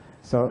is.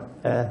 So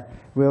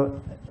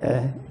we'll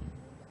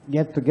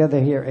get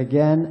together here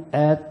again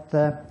at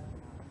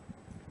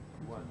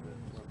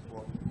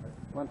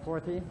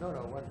 1:40? No,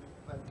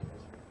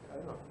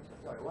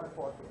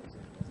 1:40.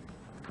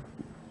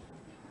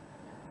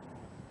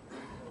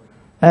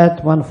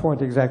 At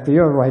 1:40 exactly.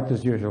 You're right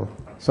as usual.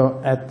 So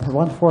at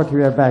 1:40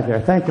 we are back here.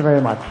 Thank you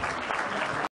very much.